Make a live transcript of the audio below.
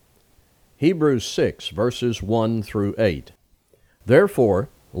Hebrews 6, verses 1 through 8. Therefore,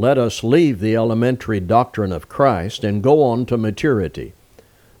 let us leave the elementary doctrine of Christ and go on to maturity,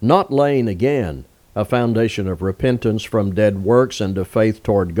 not laying again a foundation of repentance from dead works and of faith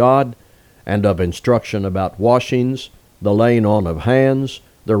toward God, and of instruction about washings, the laying on of hands,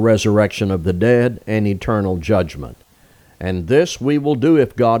 the resurrection of the dead, and eternal judgment. And this we will do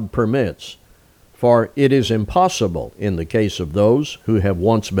if God permits, for it is impossible in the case of those who have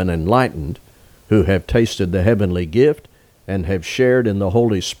once been enlightened, who have tasted the heavenly gift, and have shared in the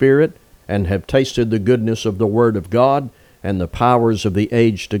Holy Spirit, and have tasted the goodness of the Word of God, and the powers of the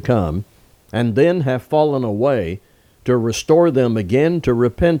age to come, and then have fallen away, to restore them again to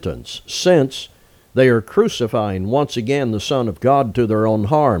repentance, since they are crucifying once again the Son of God to their own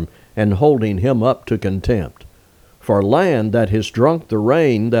harm, and holding him up to contempt. For land that has drunk the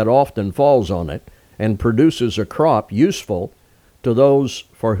rain that often falls on it, and produces a crop useful to those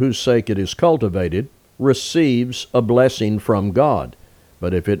for whose sake it is cultivated, receives a blessing from God.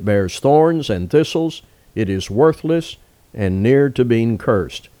 But if it bears thorns and thistles, it is worthless and near to being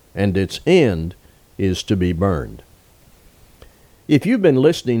cursed, and its end is to be burned. If you've been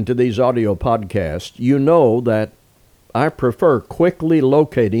listening to these audio podcasts, you know that I prefer quickly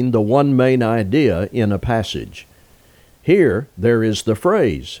locating the one main idea in a passage. Here, there is the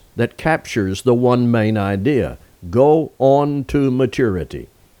phrase that captures the one main idea: go on to maturity.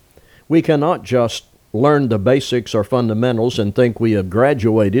 We cannot just learn the basics or fundamentals and think we have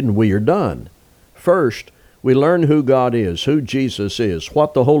graduated and we are done. First, we learn who God is, who Jesus is,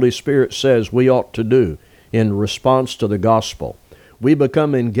 what the Holy Spirit says we ought to do in response to the gospel. We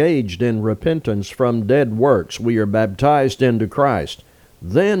become engaged in repentance from dead works. We are baptized into Christ.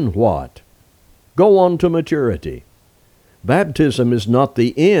 Then what? Go on to maturity. Baptism is not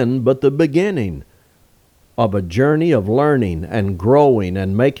the end, but the beginning of a journey of learning and growing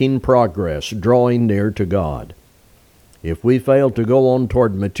and making progress, drawing near to God. If we fail to go on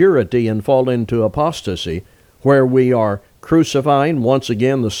toward maturity and fall into apostasy, where we are crucifying once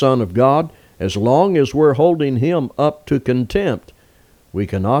again the Son of God, as long as we're holding him up to contempt, we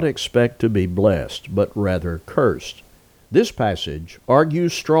cannot expect to be blessed, but rather cursed. This passage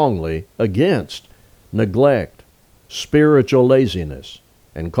argues strongly against neglect, spiritual laziness,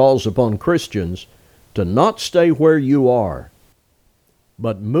 and calls upon Christians to not stay where you are,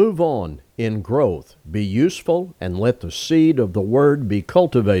 but move on in growth, be useful, and let the seed of the Word be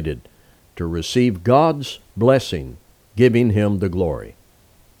cultivated to receive God's blessing, giving him the glory.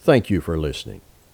 Thank you for listening.